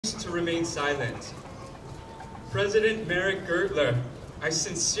to remain silent. President Merrick Gertler, I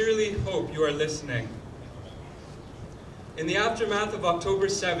sincerely hope you are listening. In the aftermath of October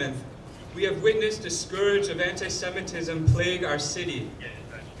 7th, we have witnessed a scourge of anti-Semitism plague our city.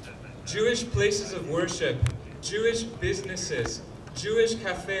 Jewish places of worship, Jewish businesses, Jewish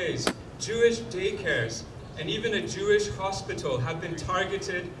cafes, Jewish daycares, and even a Jewish hospital have been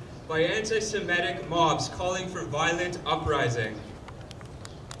targeted by anti-Semitic mobs calling for violent uprising.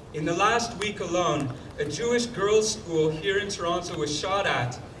 In the last week alone, a Jewish girls' school here in Toronto was shot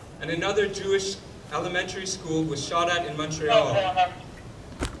at, and another Jewish elementary school was shot at in Montreal.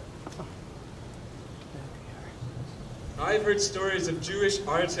 I've heard stories of Jewish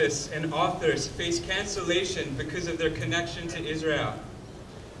artists and authors face cancellation because of their connection to Israel.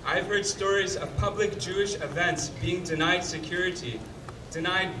 I've heard stories of public Jewish events being denied security,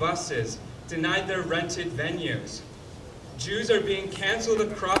 denied buses, denied their rented venues. Jews are being cancelled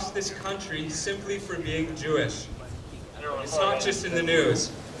across this country simply for being Jewish. It's not just in the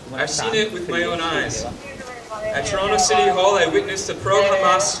news. I've seen it with my own eyes. At Toronto City Hall, I witnessed a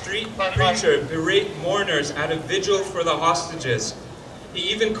pro-Hamas street preacher berate mourners at a vigil for the hostages.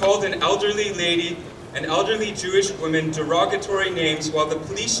 He even called an elderly lady, an elderly Jewish woman, derogatory names while the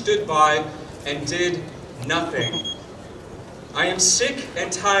police stood by and did nothing. I am sick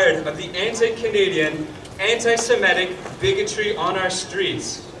and tired of the anti-Canadian, anti-Semitic bigotry on our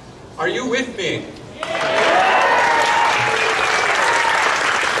streets. Are you with me?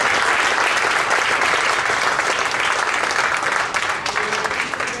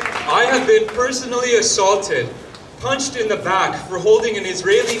 I have been personally assaulted, punched in the back for holding an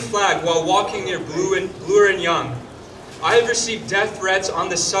Israeli flag while walking near Bloor and Yonge. I have received death threats on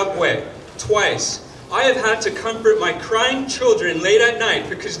the subway, twice. I have had to comfort my crying children late at night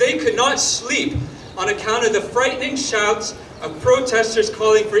because they could not sleep on account of the frightening shouts of protesters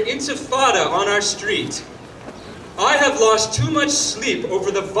calling for intifada on our street. I have lost too much sleep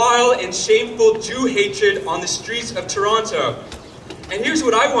over the vile and shameful Jew hatred on the streets of Toronto. And here's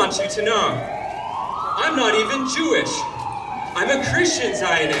what I want you to know. I'm not even Jewish. I'm a Christian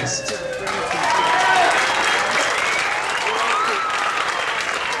Zionist.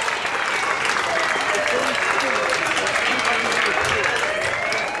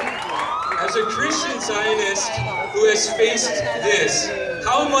 As a Christian Zionist who has faced this,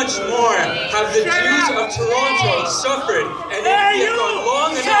 how much more have the Jews of Toronto suffered, and it has gone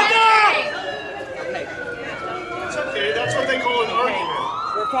long enough? It's okay, that's what they call an argument.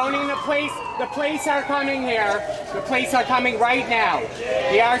 We're phoning the police. The police are coming here. The police are coming right now.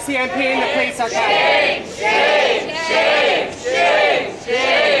 The RCMP and the police are coming. Shame! Shame! Shame!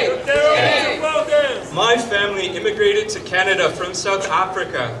 Shame! Shame! My family immigrated to Canada from South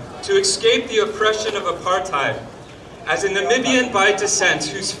Africa to escape the oppression of apartheid. As a Namibian by descent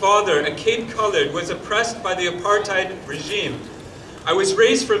whose father, a Cape Coloured, was oppressed by the apartheid regime, I was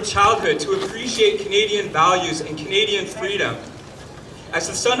raised from childhood to appreciate Canadian values and Canadian freedom. As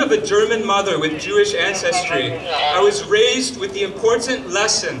the son of a German mother with Jewish ancestry, I was raised with the important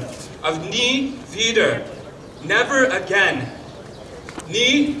lesson of nie wieder, never again.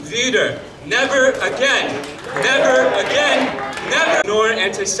 Nie wieder, never again, never again, never. Ignore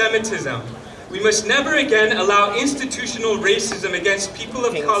anti-Semitism. We must never again allow institutional racism against people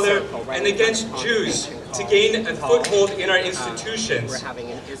of color and against Jews to gain a foothold in our institutions.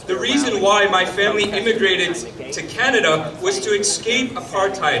 The reason why my family immigrated to Canada was to escape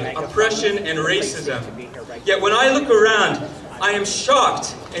apartheid, oppression, and racism. Yet when I look around, I am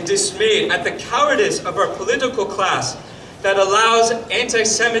shocked and dismayed at the cowardice of our political class that allows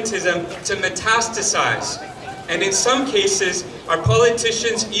anti-Semitism to metastasize. And in some cases, our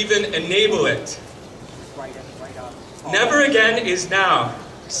politicians even enable it. Never again is now.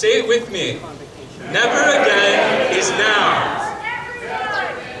 Say it with me. Never again is now.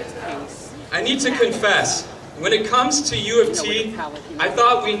 I need to confess, when it comes to U of T, I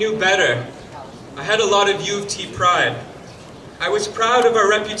thought we knew better. I had a lot of U of T pride. I was proud of our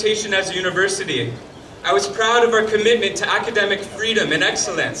reputation as a university. I was proud of our commitment to academic freedom and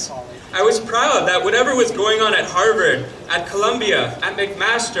excellence. I was proud that whatever was going on at Harvard, at Columbia, at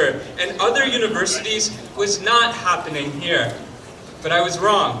McMaster, and other universities was not happening here. But I was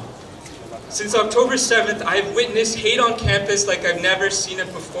wrong. Since October 7th, I have witnessed hate on campus like I've never seen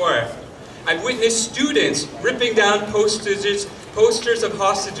it before. I've witnessed students ripping down posters of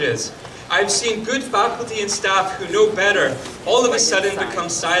hostages. I've seen good faculty and staff who know better all of a sudden become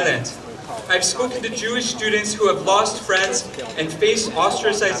silent. I've spoken to Jewish students who have lost friends and face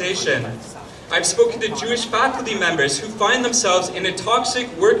ostracization. I've spoken to Jewish faculty members who find themselves in a toxic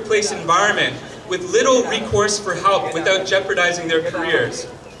workplace environment with little recourse for help without jeopardizing their careers.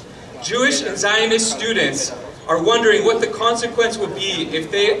 Jewish and Zionist students are wondering what the consequence will be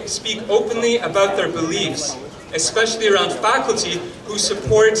if they speak openly about their beliefs, especially around faculty who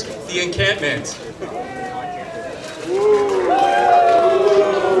support the encampment.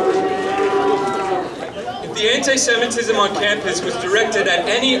 If the anti-Semitism on campus was directed at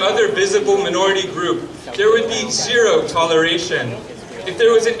any other visible minority group, there would be zero toleration. If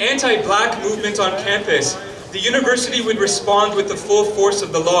there was an anti-black movement on campus, the university would respond with the full force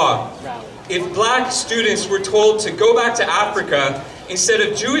of the law. If black students were told to go back to Africa, instead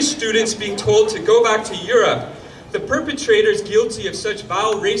of Jewish students being told to go back to Europe, the perpetrators guilty of such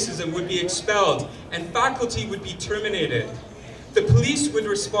vile racism would be expelled and faculty would be terminated. The police would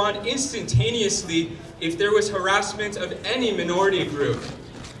respond instantaneously if there was harassment of any minority group.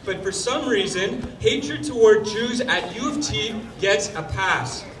 But for some reason, hatred toward Jews at U of T gets a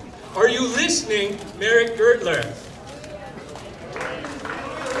pass. Are you listening, Merrick Gertler?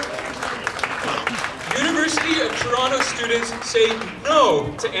 University of Toronto students say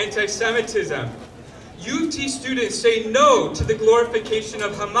no to anti-Semitism. U of T students say no to the glorification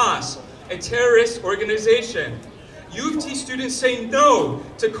of Hamas, a terrorist organization. U of T students say no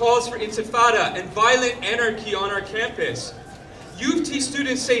to calls for intifada and violent anarchy on our campus. U of T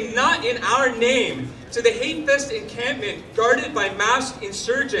students say not in our name to the hate fest encampment guarded by masked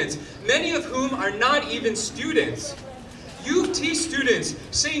insurgents, many of whom are not even students. U of T students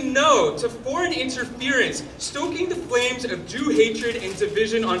say no to foreign interference, stoking the flames of Jew hatred and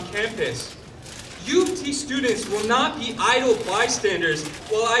division on campus. U of T students will not be idle bystanders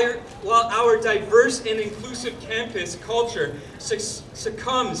while our diverse and inclusive campus culture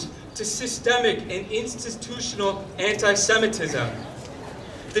succumbs to systemic and institutional anti-Semitism.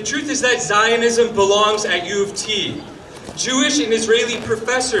 The truth is that Zionism belongs at U of T. Jewish and Israeli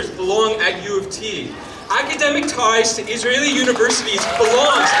professors belong at U of T. Academic ties to Israeli universities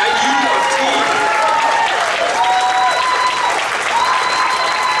belongs at U of T.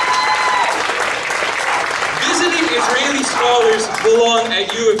 Israeli scholars belong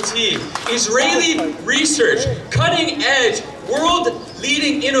at U of T. Israeli research, cutting-edge,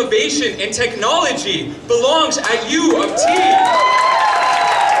 world-leading innovation and technology belongs at U of T.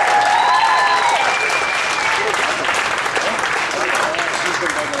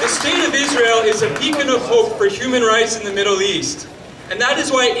 The State of Israel is a beacon of hope for human rights in the Middle East. And that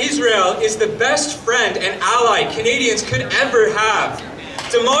is why Israel is the best friend and ally Canadians could ever have.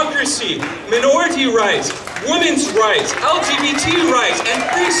 Democracy, minority rights, women's rights, LGBT rights, and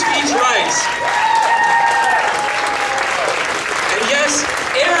free speech rights. And yes,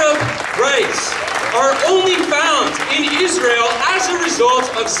 Arab rights are only found in Israel as a result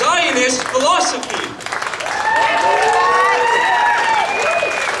of Zionist philosophy.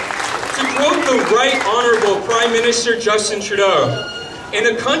 To quote the Right Honourable Prime Minister Justin Trudeau, in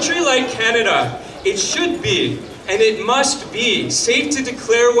a country like Canada, it should be, and it must be, safe to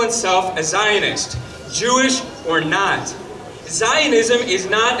declare oneself a Zionist, Jewish or not. Zionism is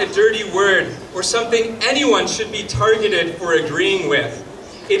not a dirty word or something anyone should be targeted for agreeing with.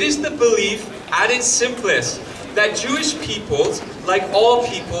 It is the belief, at its simplest, that Jewish peoples, like all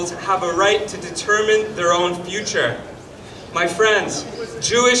peoples, have a right to determine their own future. My friends,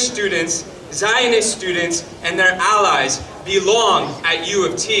 Jewish students, Zionist students, and their allies belong at U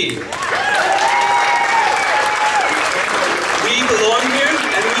of T. We belong here,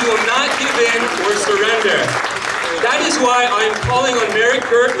 and we will not give in or surrender. That is why I am calling on Merrick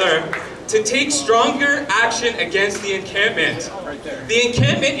Gertler to take stronger action against the encampment. The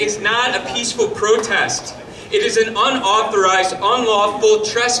encampment is not a peaceful protest. It is an unauthorized, unlawful,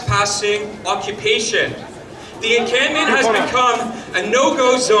 trespassing occupation. The encampment has become a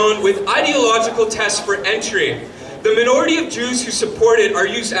no-go zone with ideological tests for entry. The minority of Jews who support it are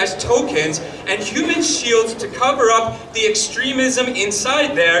used as tokens and human shields to cover up the extremism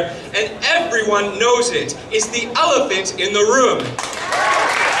inside there, and everyone knows it. It's the elephant in the room.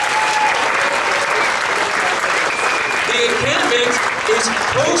 The encampment is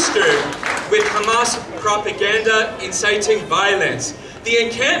postered with Hamas propaganda inciting violence. The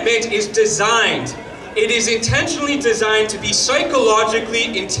encampment is designed. It is intentionally designed to be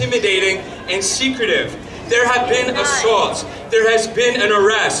psychologically intimidating and secretive. There have been assaults. There has been an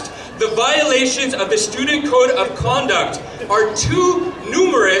arrest. The violations of the Student Code of Conduct are too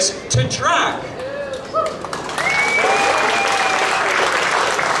numerous to track.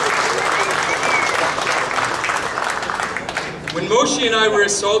 When Moshe and I were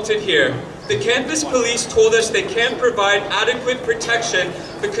assaulted here, the campus police told us they can't provide adequate protection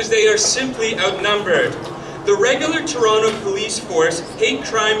because they are simply outnumbered. the regular Toronto Police Force Hate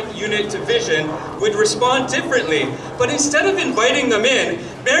Crime Unit Division would respond differently. But instead of inviting them in,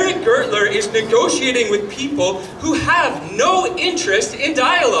 Merrick Gertler is negotiating with people who have no interest in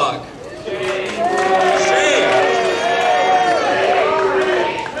dialogue. Shame.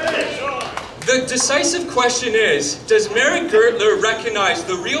 The decisive question is, does Merrick Gertler recognize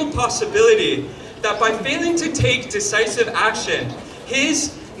the real possibility that by failing to take decisive action,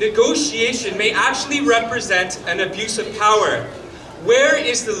 his negotiation may actually represent an abuse of power? Where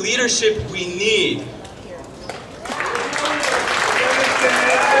is the leadership we need?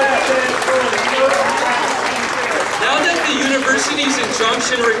 Now that the university's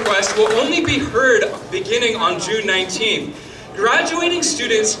injunction request will only be heard beginning on June 19th, graduating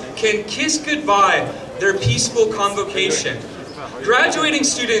students can kiss goodbye their peaceful convocation. Graduating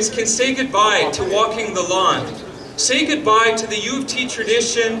students can say goodbye to walking the lawn, say goodbye to the U of T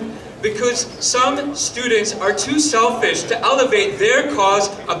tradition, because some students are too selfish to elevate their cause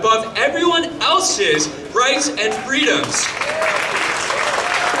above everyone else's rights and freedoms.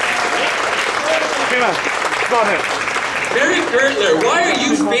 Merrick Gertler, why are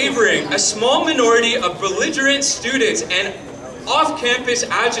you favoring a small minority of belligerent students and off-campus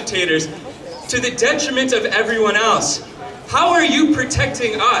agitators to the detriment of everyone else? How are you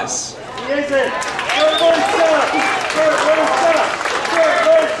protecting us?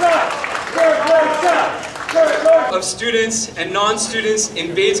 Of students and non-students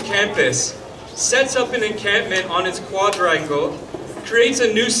invades campus, sets up an encampment on its quadrangle, creates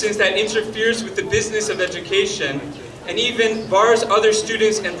a nuisance that interferes with the business of education, and even bars other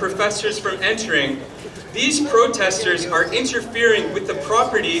students and professors from entering. These protesters are interfering with the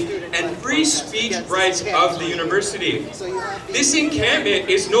property and free speech rights of the university. This encampment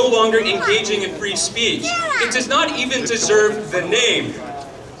is no longer engaging in free speech. It does not even deserve the name.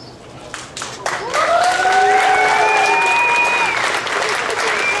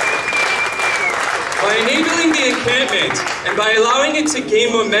 By enabling the encampment and by allowing it to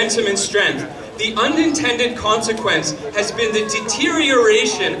gain momentum and strength, the unintended consequence has been the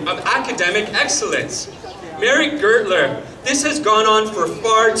deterioration of academic excellence. Merrick Gertler, this has gone on for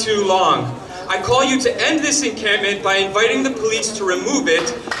far too long. I call you to end this encampment by inviting the police to remove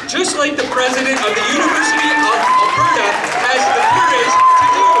it, just like the president of the University of Alberta has the courage to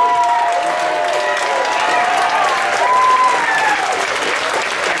do.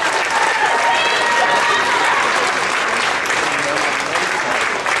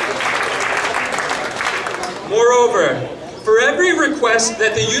 Moreover, for every request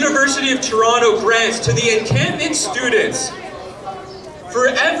that the University of Toronto grants to the encampment students, for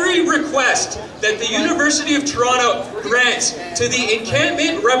every request that the University of Toronto grants to the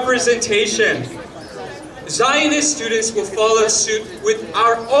encampment representation, Zionist students will follow suit with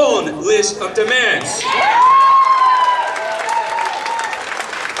our own list of demands.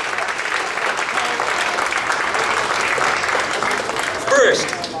 First,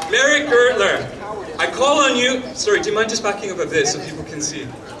 Merrick Gertler, I call on you, sorry, do you mind just backing up a bit so people can see?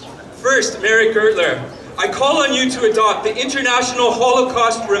 First, Merrick Gertler, I call on you to adopt the International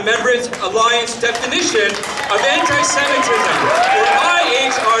Holocaust Remembrance Alliance definition of anti-Semitism, or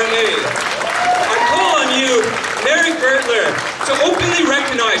IHRA. I call on you, Merrick Gertler, to openly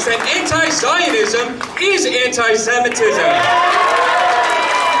recognize that anti-Zionism is anti-Semitism.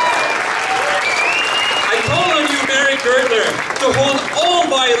 I call on you, Merrick Gertler, to hold all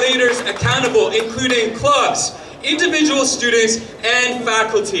violators accountable, including clubs, individual students, and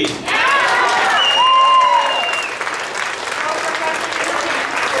faculty.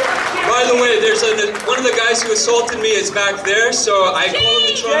 By the way, there's one of the guys who assaulted me is back there, so I call on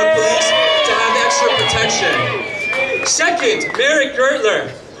the Toronto police to have extra protection. Second, Merrick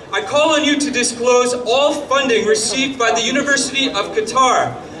Gertler, I call on you to disclose all funding received by the University of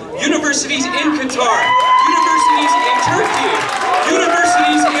Qatar, universities in Qatar, universities in Turkey,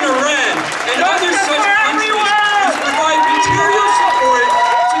 universities in Iran, and other such countries which provide material support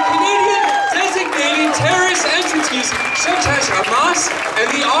to Canadian designated terrorist entities such as Hamas and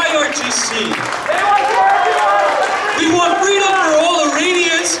the IRGC. We want freedom for all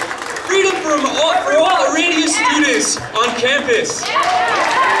Iranians, freedom for all Iranian students on campus.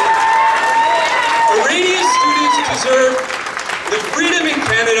 Iranian students deserve the freedom in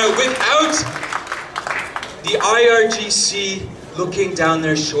Canada without the IRGC looking down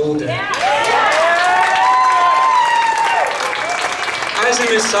their shoulder. As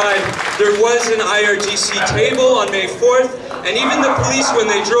an aside, there was an IRGC table on May 4th, and even the police, when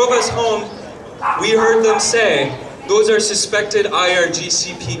they drove us home, we heard them say, those are suspected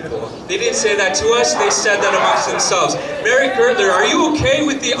IRGC people. They didn't say that to us, they said that amongst themselves. Mary Gertler, are you okay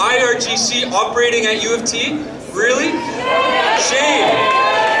with the IRGC operating at U of T? Really? Shame.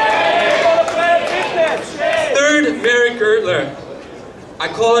 Third, Mary Gertler, I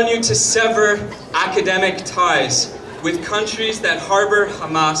call on you to sever academic ties with countries that harbor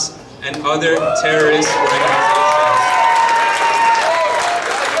Hamas and other terrorist organizations.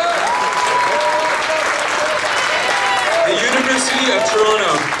 The University of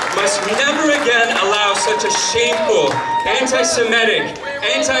Toronto must never again allow such a shameful, anti-Semitic,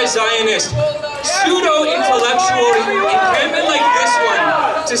 anti-Zionist, pseudo-intellectual encampment like this one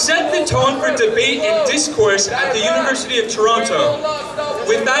to set the tone for debate and discourse at the University of Toronto.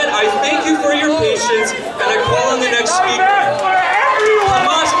 With that, I thank you for your patience, and I call on the next speaker.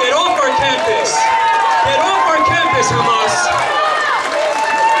 Hamas, get off our campus! Get off our campus, Hamas!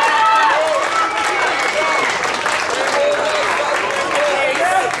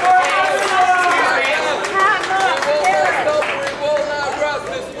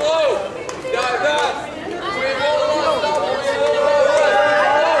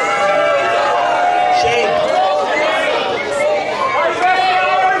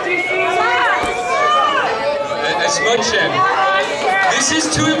 This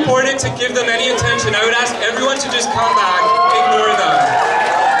is too important to give them any attention. I would ask everyone to just come back. Ignore them.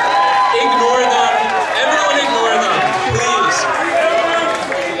 Ignore them. Everyone ignore them, please.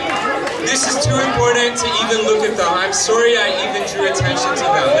 This is too important to even look at them. I'm sorry I even drew attention to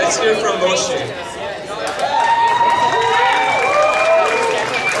them. Let's hear from Moshe.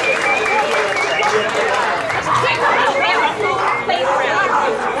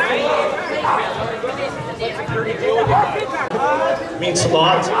 Means a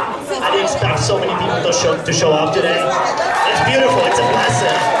lot. I didn't expect so many people to show up today. It's beautiful. It's a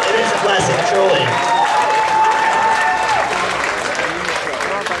blessing. It is a blessing, truly.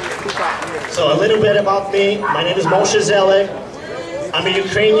 So a little bit about me. My name is Moshe Zelek. I'm a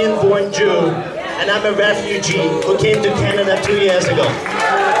Ukrainian-born Jew, and I'm a refugee who came to Canada 2 years ago.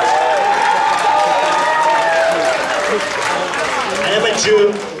 I am a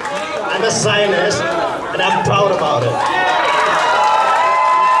Jew. I'm a Zionist, and I'm proud about it.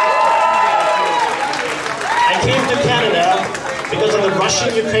 I came to Canada because of the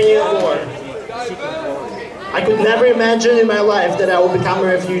Russian-Ukrainian war. I could never imagine in my life that I would become a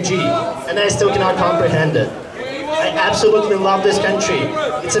refugee, and I still cannot comprehend it. I absolutely love this country.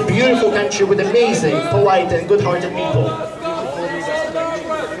 It's a beautiful country with amazing, polite, and good-hearted people.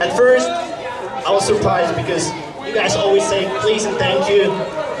 At first, I was surprised because you guys always say please and thank you.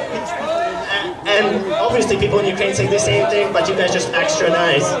 And obviously people in Ukraine say the same thing, but you guys just extra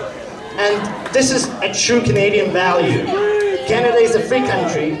nice. And this is a true Canadian value. Canada is a free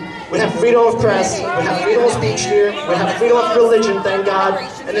country. We have freedom of press, we have freedom of speech here, we have freedom of religion, thank God,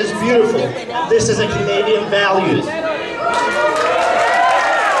 and it's beautiful. This is a Canadian value.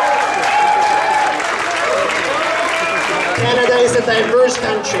 Canada is a diverse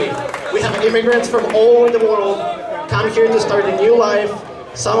country. We have immigrants from all over the world come here to start a new life.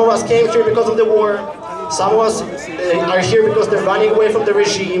 Some of us came here because of the war. Some of us are here because they're running away from the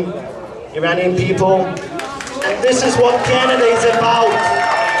regime, Iranian people. And this is what Canada is about.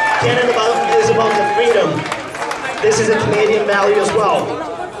 Canada is about the freedom. This is a Canadian value as well.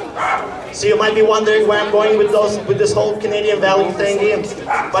 So you might be wondering where I'm going with this whole Canadian value thingy,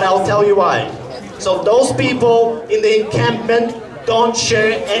 but I'll tell you why. So those people in the encampment don't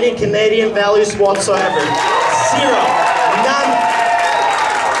share any Canadian values whatsoever. Zero. None.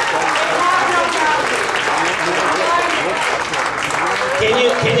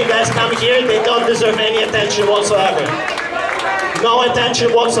 Can you guys come here? They don't deserve any attention whatsoever. No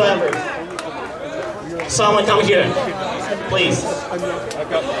attention whatsoever. Someone come here, please.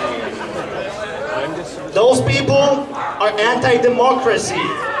 Those people are anti-democracy.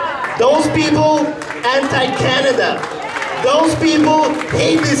 Those people anti-Canada. Those people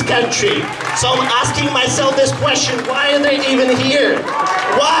hate this country. So I'm asking myself this question, why are they even here?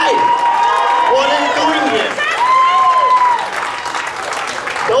 Why? What are they doing here?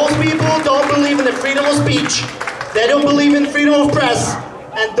 Those people don't believe in the freedom of speech. They don't believe in freedom of press.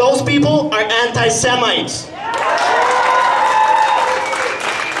 And those people are anti-Semites.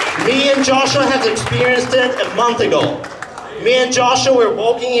 Me and Joshua have experienced it a month ago. Me and Joshua were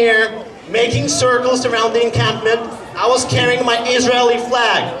walking here, making circles around the encampment. I was carrying my Israeli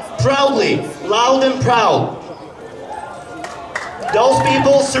flag, proudly, loud and proud. Those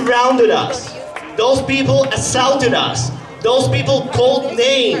people surrounded us. Those people assaulted us. Those people called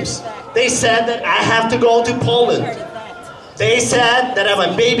names. They said that I have to go to Poland. They said that I'm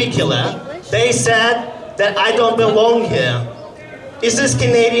a baby killer. They said that I don't belong here. Is this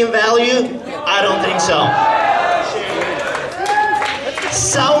Canadian value? I don't think so.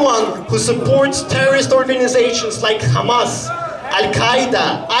 Someone who supports terrorist organizations like Hamas,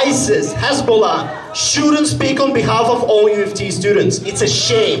 Al-Qaeda, ISIS, Hezbollah shouldn't speak on behalf of all UFT students. It's a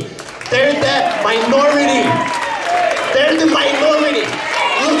shame. They're the minority. They're the minority.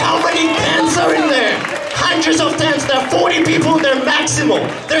 Look how many tents are in there. Hundreds of tents. There are 40 people in their maximum.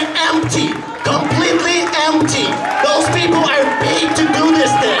 They're empty. Completely empty. Those people are paid to do this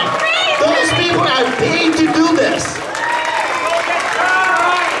thing. Those people are paid to do this.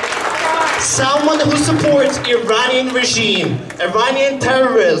 Someone who supports Iranian regime, Iranian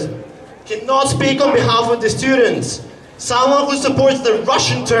terrorism, cannot speak on behalf of the students. Someone who supports the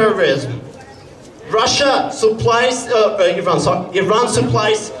Russian terrorism. Iran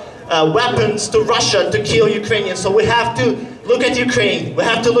supplies weapons to Russia to kill Ukrainians. So we have to look at Ukraine. We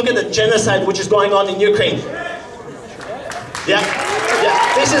have to look at the genocide which is going on in Ukraine. Yeah,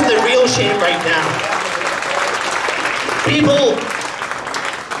 this is the real shame right now. People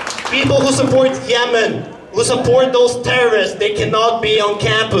who support Yemen, who support those terrorists, they cannot be on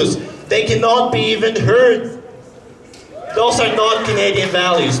campus. They cannot be even heard. Those are not Canadian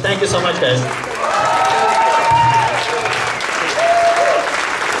values. Thank you so much, guys.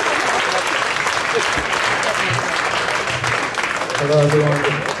 Hello everyone,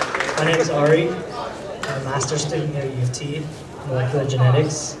 my name is Ari. I'm a master's student here at UFT, molecular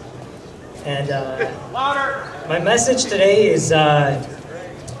genetics. And my message today is, I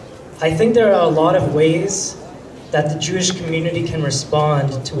think there are a lot of ways that the Jewish community can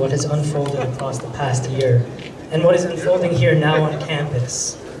respond to what has unfolded across the past year, and what is unfolding here now on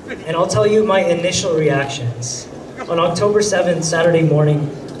campus. And I'll tell you my initial reactions. On October 7th, Saturday morning,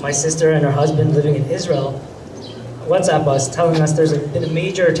 my sister and her husband living in Israel WhatsApp us telling us there's been a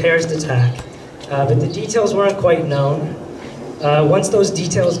major terrorist attack, but the details weren't quite known. Once those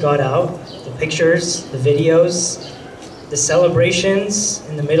details got out, the pictures, the videos, the celebrations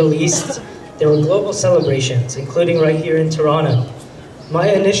in the Middle East, there were global celebrations, including right here in Toronto. My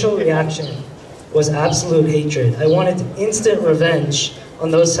initial reaction was absolute hatred. I wanted instant revenge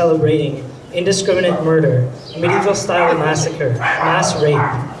on those celebrating indiscriminate murder, medieval-style massacre, mass rape.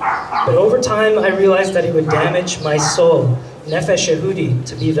 But over time, I realized that it would damage my soul, nefesh Yehudi,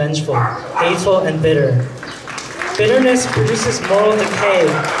 to be vengeful, hateful, and bitter. Bitterness produces moral decay,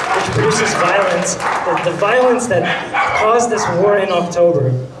 which produces violence, the violence that caused this war in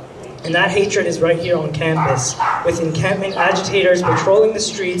October. And that hatred is right here on campus, with encampment agitators patrolling the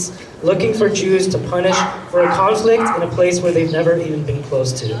streets, looking for Jews to punish for a conflict in a place where they've never even been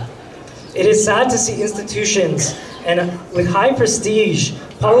close to. It is sad to see institutions and with high prestige,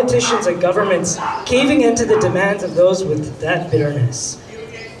 politicians and governments caving into the demands of those with that bitterness.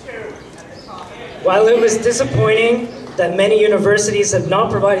 While it was disappointing that many universities have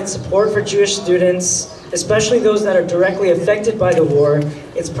not provided support for Jewish students, especially those that are directly affected by the war,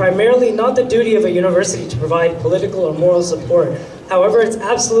 it's primarily not the duty of a university to provide political or moral support. However, it's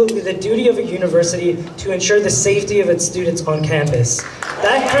absolutely the duty of a university to ensure the safety of its students on campus.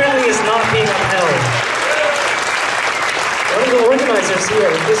 That currently is not being upheld. One of the organizers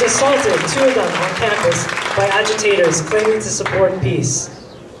here was assaulted, 2 of them on campus, by agitators claiming to support peace.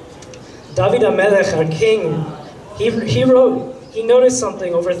 David HaMelech, our king, he noticed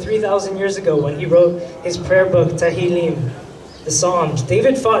something over 3,000 years ago when he wrote his prayer book, Tehillim, the Psalms.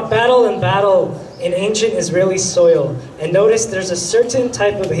 David fought battle and battle in ancient Israeli soil, and noticed there's a certain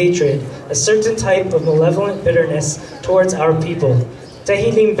type of hatred, a certain type of malevolent bitterness towards our people.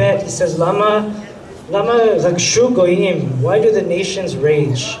 Tehillim Bet, he says, Lama ragshu goyim, why do the nations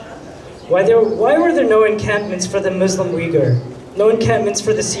rage? Why were there no encampments for the Muslim Uyghur? No encampments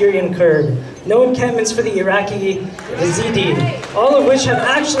for the Syrian Kurd, no encampments for the Iraqi Yazidi, all of which have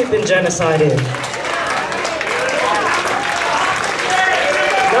actually been genocided.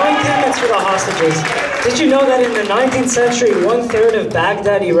 No encampments for the hostages. Did you know that in the 19th century, 1/3 of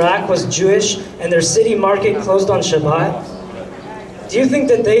Baghdad, Iraq was Jewish and their city market closed on Shabbat? Do you think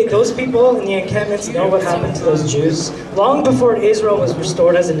that those people in the encampments know what happened to those Jews? Long before Israel was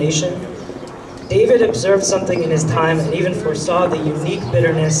restored as a nation, David observed something in his time and even foresaw the unique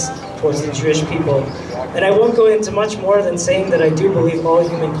bitterness towards the Jewish people. And I won't go into much more than saying that I do believe all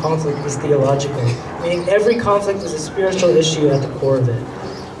human conflict is theological, meaning every conflict is a spiritual issue at the core of it.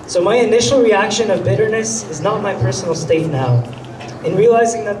 So my initial reaction of bitterness is not my personal state now. In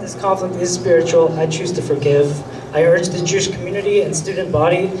realizing that this conflict is spiritual, I choose to forgive. I urge the Jewish community and student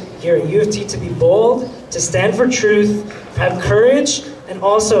body here at UFT to be bold, to stand for truth, have courage, and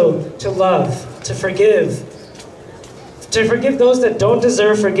also to love, to forgive those that don't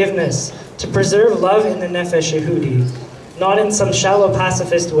deserve forgiveness, to preserve love in the Nefesh Yehudi, not in some shallow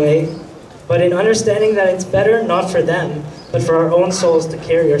pacifist way, but in understanding that it's better not for them, but for our own souls to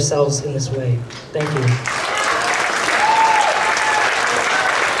carry ourselves in this way. Thank you.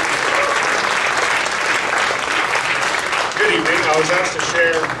 Good evening. I was asked to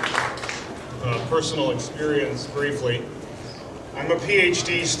share a personal experience briefly. I'm a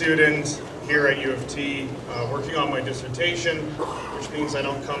PhD student here at U of T, working on my dissertation, which means I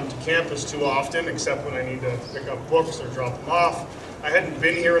don't come to campus too often, except when I need to pick up books or drop them off. I hadn't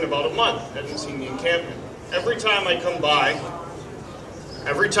been here in about a month, hadn't seen the encampment. Every time I come by,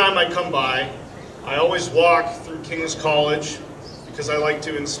 I always walk through King's College because I like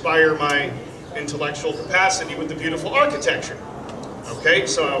to inspire my intellectual capacity with the beautiful architecture. Okay,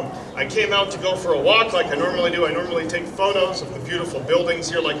 so I came out to go for a walk like I normally do. I normally take photos of the beautiful buildings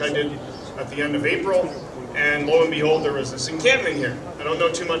here like I did at the end of April, and lo and behold, there was this encampment here. I don't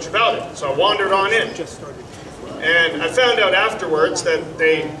know too much about it, so I wandered on in. And I found out afterwards that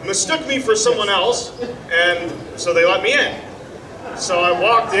they mistook me for someone else, and so they let me in. So I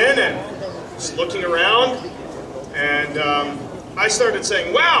walked in and was looking around, and I started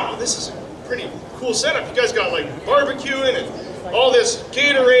saying, wow, this is a pretty cool setup. You guys got like barbecuing and all this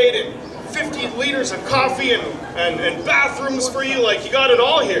Gatorade and 50 liters of coffee and bathrooms for you, like you got it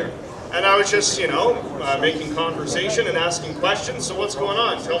all here. And I was just, you know, making conversation and asking questions. So what's going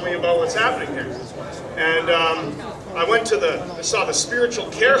on? Tell me about what's happening here. And I went to I saw the spiritual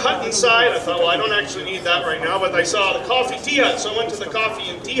care hut inside. I thought, well, I don't actually need that right now, but I saw the coffee tea hut. So I went to the coffee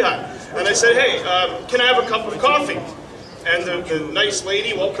and tea hut. And I said, hey, can I have a cup of coffee? And the nice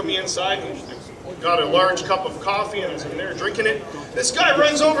lady welcomed me inside and got a large cup of coffee, and I was in there drinking it. This guy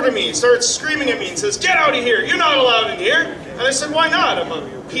runs over to me and starts screaming at me and says, get out of here, you're not allowed in here. And I said, why not? I'm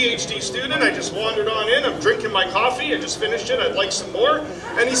a PhD student, I just wandered on in, I'm drinking my coffee, I just finished it, I'd like some more.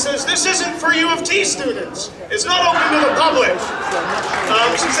 And he says, this isn't for U of T students, it's not open to the public.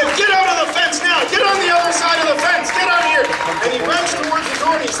 She said, get out of the fence now, get on the other side of the fence, get out of here. And he runs towards the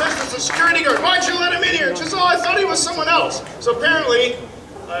door and he says to the security guard, why'd you let him in here? She says, oh, I thought he was someone else. So apparently,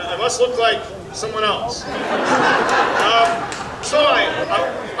 I must look like someone else. So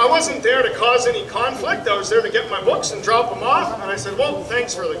I wasn't there to cause any conflict. I was there to get my books and drop them off. And I said, well,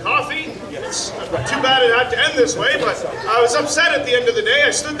 thanks for the coffee. It's too bad it had to end this way, but I was upset at the end of the day.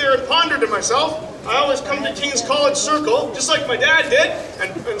 I stood there and pondered to myself. I always come to King's College Circle, just like my dad did,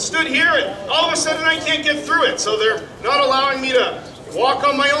 and stood here, and all of a sudden I can't get through it. So they're not allowing me to walk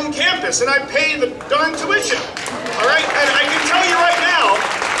on my own campus, and I pay the darn tuition. All right? And I can tell you right now,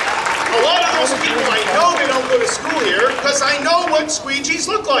 a lot of those people, I know they don't go to school here because I know what squeegees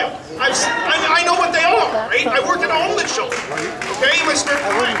look like. I know what they are, right? I work in a homeless shelter, okay? I spent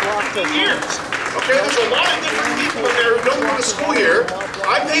 15 years. Okay, there's a lot of different people in there who don't go to school here.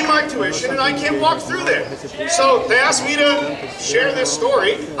 I pay my tuition and I can't walk through there. So they asked me to share this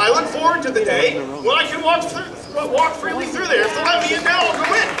story. I look forward to the day when I can walk freely through there. If they'll let me in now, I'll go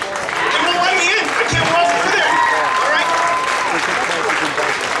in. They won't let me in. I can't walk through there. All right?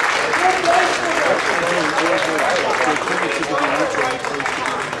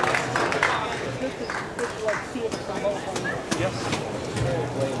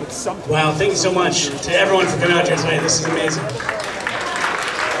 Wow, thank you so much to everyone for coming out here tonight. This is amazing.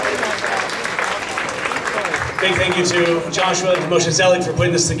 Big thank you to Joshua and Moshe Zelig for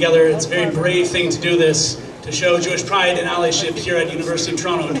putting this together. It's a very brave thing to do this, to show Jewish pride and allyship here at University of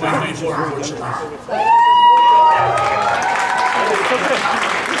Toronto in 2024, unfortunately.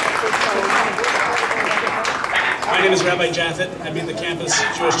 My name is Rabbi Japheth. I've been the campus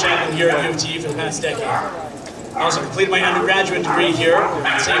Jewish chaplain here at U of T for the past decade. I also completed my undergraduate degree here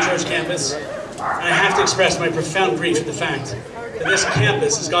at the St. George campus, and I have to express my profound grief at the fact that this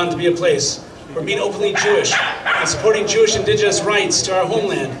campus has gone to be a place where being openly Jewish and supporting Jewish indigenous rights to our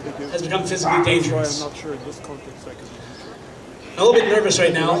homeland has become physically dangerous. I'm a little bit nervous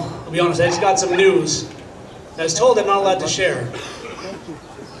right now, I'll be honest. I just got some news that I was told I'm not allowed to share,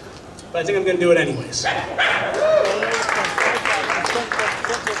 but I think I'm going to do it anyways.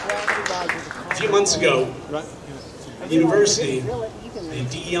 A few months ago, the university, the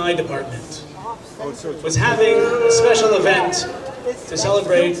DEI department, was having a special event to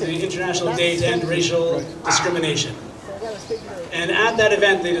celebrate the International Day to End Racial Discrimination. And at that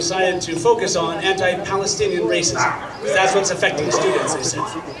event, they decided to focus on anti-Palestinian racism, because that's what's affecting students, they said.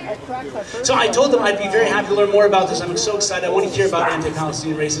 So I told them I'd be very happy to learn more about this. I'm so excited. I want to hear about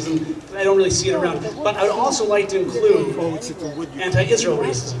anti-Palestinian racism, but I don't really see it around. But I would also like to include anti-Israel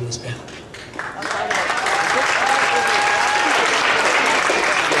racism in this panel.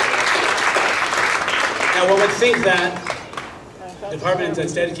 Now, one would think that department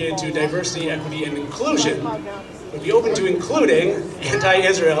that's dedicated to diversity, equity, and inclusion would be open to including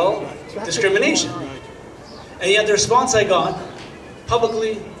anti-Israel discrimination. And yet the response I got,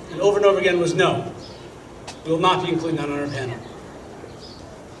 publicly and over again, was no. We will not be including that on our panel.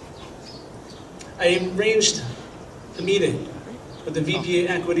 I arranged a meeting with the VP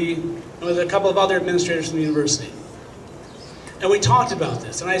Equity and with a couple of other administrators from the university. And we talked about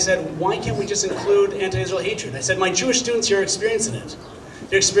this, and I said, why can't we just include anti-Israel hatred? I said, my Jewish students here are experiencing it.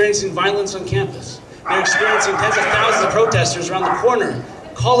 They're experiencing violence on campus. They're experiencing tens of thousands of protesters around the corner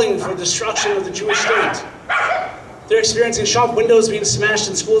calling for destruction of the Jewish state. They're experiencing shop windows being smashed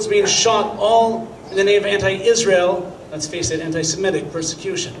and schools being shot, all in the name of anti-Israel, let's face it, anti-Semitic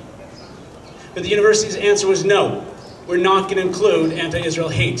persecution. But the university's answer was no. We're not going to include anti-Israel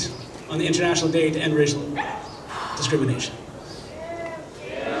hate on the International Day to End Racial Discrimination.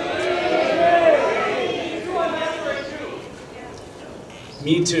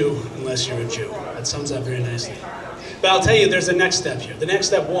 Me too, unless you're a Jew. That sums up very nicely. But I'll tell you, there's a next step here. The next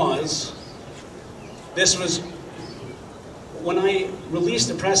step was, when I released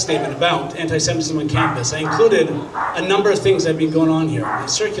a press statement about anti-Semitism on campus, I included a number of things that had been going on here. I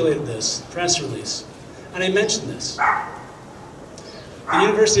circulated this press release, and I mentioned this. The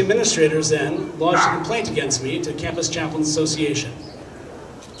university administrators then lodged a complaint against me to Campus Chaplains Association.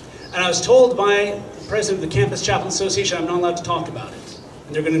 And I was told by the president of the Campus Chaplains Association I'm not allowed to talk about it.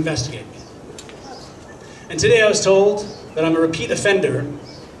 And they're going to investigate me. And today I was told that I'm a repeat offender,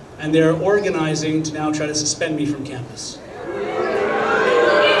 and they're organizing to now try to suspend me from campus.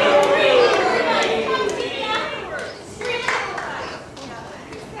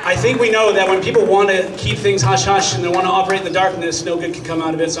 I think we know that when people want to keep things hush-hush and they want to operate in the darkness, no good can come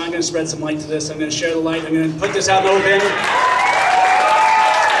out of it, so I'm going to spread some light to this. I'm going to share the light. I'm going to put this out in the open.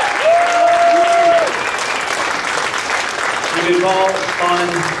 I'm going to call on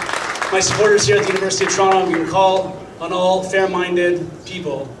my supporters here at the University of Toronto. I'm going to call on all fair-minded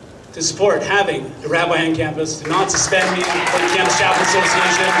people to support having a rabbi on campus, to not suspend me from the Campus Chaplains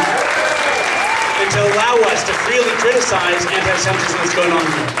Association, and to allow us to freely criticize anti-Semitism that's going on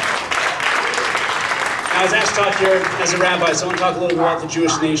here. Now, I was asked to talk here as a rabbi, so I want to talk a little bit about the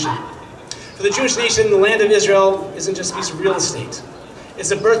Jewish nation. For the Jewish nation, the land of Israel isn't just a piece of real estate. It's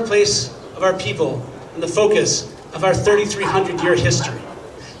the birthplace of our people and the focus of our 3,300-year history.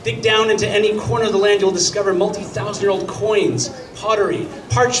 Dig down into any corner of the land, you'll discover multi-thousand-year-old coins, pottery,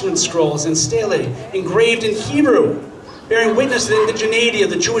 parchment scrolls, and stele engraved in Hebrew, bearing witness to the indigeneity of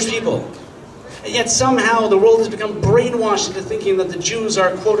the Jewish people. And yet somehow the world has become brainwashed into thinking that the Jews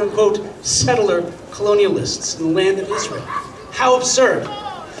are quote-unquote settler colonialists in the land of Israel. How absurd.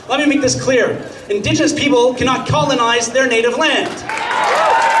 Let me make this clear. Indigenous people cannot colonize their native land.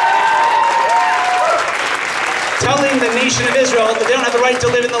 Telling the nation of Israel that they don't have the right to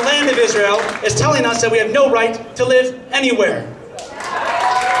live in the land of Israel is telling us that we have no right to live anywhere.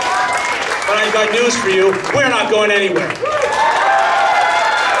 But I've got news for you. We're not going anywhere.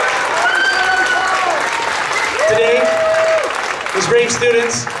 Today, these brave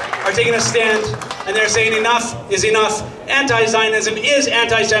students are taking a stand, and they're saying enough is enough. Anti-Zionism is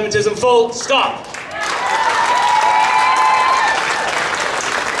anti-Semitism, full stop.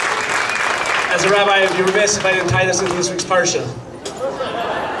 As a rabbi, I'd be remiss if I didn't tie this into this week's Parsha.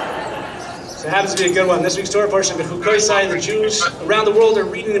 So it happens to be a good one. This week's Torah portion of the Jews around the world are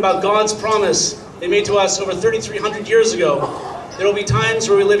reading about God's promise they made to us over 3,300 years ago. There will be times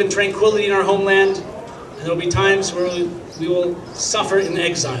where we live in tranquility in our homeland, and there will be times where we will suffer in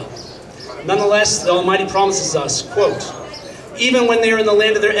exile. Nonetheless, the Almighty promises us, quote, "Even when they are in the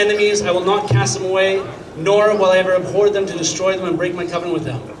land of their enemies, I will not cast them away, nor will I ever abhor them to destroy them and break my covenant with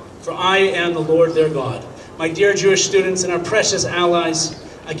them. For I am the Lord their God." My dear Jewish students and our precious allies,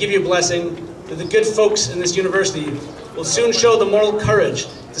 I give you a blessing that the good folks in this university will soon show the moral courage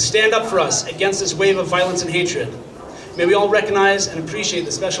to stand up for us against this wave of violence and hatred. May we all recognize and appreciate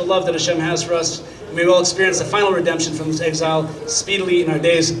the special love that Hashem has for us, and may we all experience the final redemption from this exile speedily in our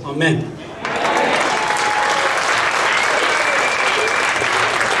days. Amen.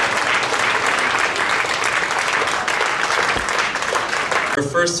 Our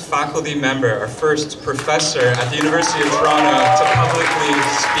first faculty member, our first professor at the University of Toronto to publicly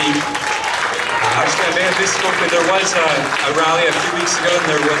speak. Actually, I may have misspoken. There was a rally a few weeks ago, and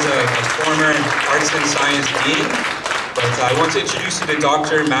there was a former arts and science dean. But I want to introduce you to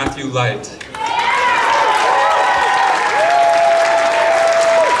Dr. Matthew Light.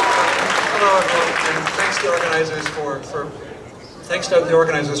 Hello, everyone, and thanks to the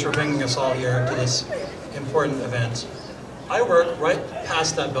organizers for bringing us all here to this important event. I work right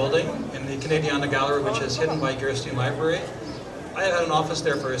past that building in the Canadiana Gallery, which is hidden by Gerstein Library. I have had an office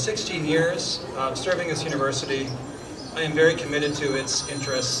there for 16 years, serving this university. I am very committed to its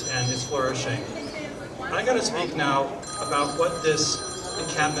interests and its flourishing. I'm going to speak now about what this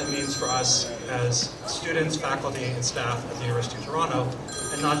encampment means for us as students, faculty, and staff at the University of Toronto,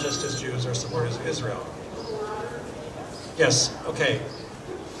 and not just as Jews or supporters of Israel. Yes, okay.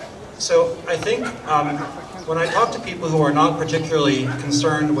 So I think when I talk to people who are not particularly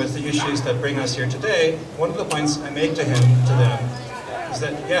concerned with the issues that bring us here today, one of the points I make to them is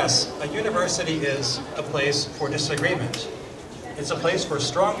that yes, a university is a place for disagreement. It's a place for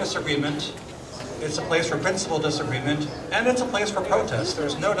strong disagreement, it's a place for principled disagreement, and it's a place for protest.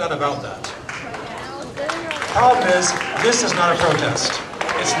 There's no doubt about that. The problem is, this is not a protest.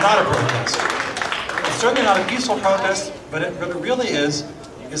 It's not a protest. It's certainly not a peaceful protest, but what it really is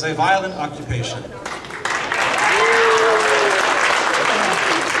a violent occupation.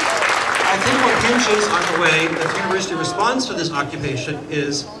 I think what hinges on the way that the university responds to this occupation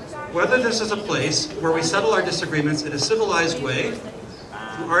is whether this is a place where we settle our disagreements in a civilized way,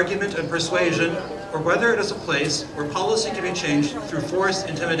 through argument and persuasion, or whether it is a place where policy can be changed through force,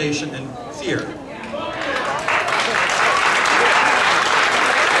 intimidation, and fear.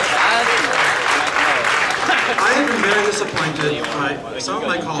 I have been very disappointed by some of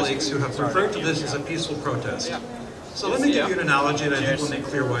my colleagues who have referred to this as a peaceful protest. So let me give you an analogy that I think will make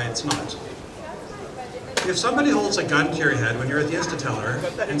clear why it's not. If somebody holds a gun to your head when you're at the Insta-teller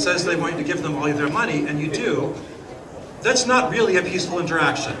and says they want you to give them all of their money, and you do, that's not really a peaceful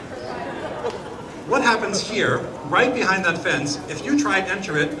interaction. What happens here, right behind that fence, if you try and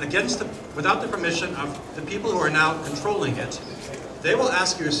enter it without the permission of the people who are now controlling it, they will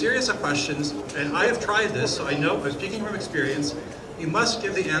ask you a series of questions, and I have tried this, so I know, I'm speaking from experience, you must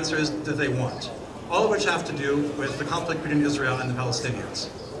give the answers that they want, all of which have to do with the conflict between Israel and the Palestinians.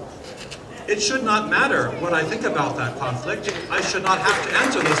 It should not matter what I think about that conflict. I should not have to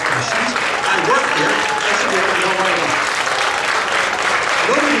answer those questions. I work here, I should be able to know what I want.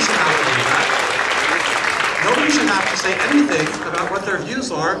 Nobody should have to do that. Nobody should have to say anything about what their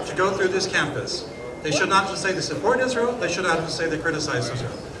views are to go through this campus. They should not have to say they support Israel, they should not have to say they criticize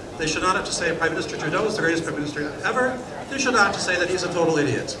Israel. They should not have to say Prime Minister Trudeau is the greatest Prime Minister ever. They should not have to say that he's a total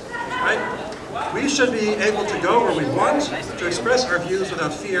idiot. Right? We should be able to go where we want, to express our views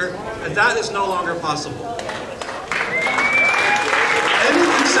without fear, and that is no longer possible. Any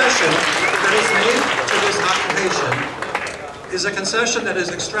concession that is made to this occupation is a concession that is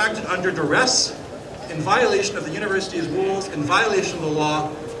extracted under duress, in violation of the university's rules, in violation of the law,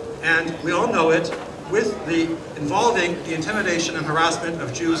 and we all know it, involving the intimidation and harassment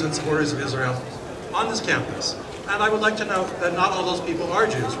of Jews and supporters of Israel on this campus. And I would like to note that not all those people are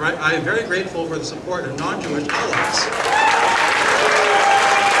Jews, right? I am very grateful for the support of non-Jewish allies.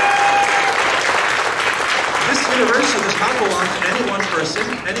 This university does not belong to any one person,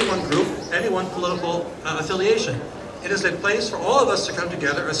 any one group, any one political affiliation. It is a place for all of us to come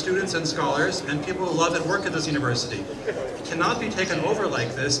together as students and scholars and people who love and work at this university. It cannot be taken over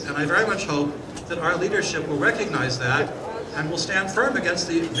like this, and I very much hope that our leadership will recognize that and will stand firm against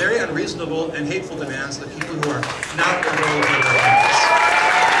the very unreasonable and hateful demands of the people who are now controlling our campus.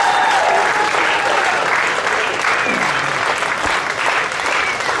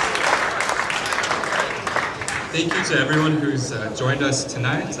 Thank you to everyone who's joined us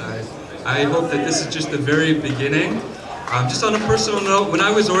tonight. I hope that this is just the very beginning. Just on a personal note, when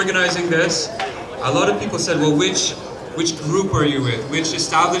I was organizing this, a lot of people said, well, which group are you with? Which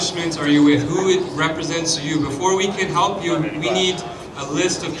establishments are you with? Who represents you? Before we can help you, we need a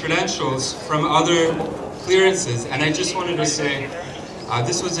list of credentials from other clearances. And I just wanted to say,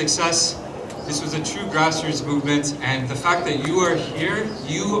 this was success. This was a true grassroots movement, and the fact that you are here,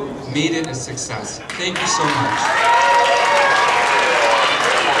 you made it a success. Thank you so much.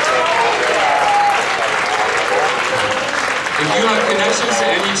 If you have connections to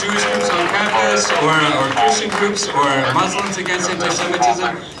any Jewish groups on campus, or Christian groups, or Muslims against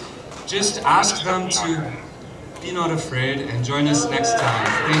anti-Semitism, just ask them to be not afraid and join us next time.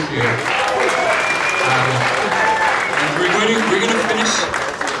 Thank you. And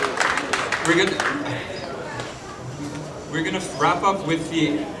we're gonna wrap up with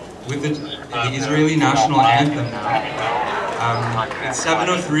the Israeli national anthem now. It's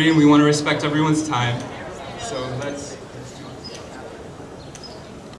 7:03 and we want to respect everyone's time. So let's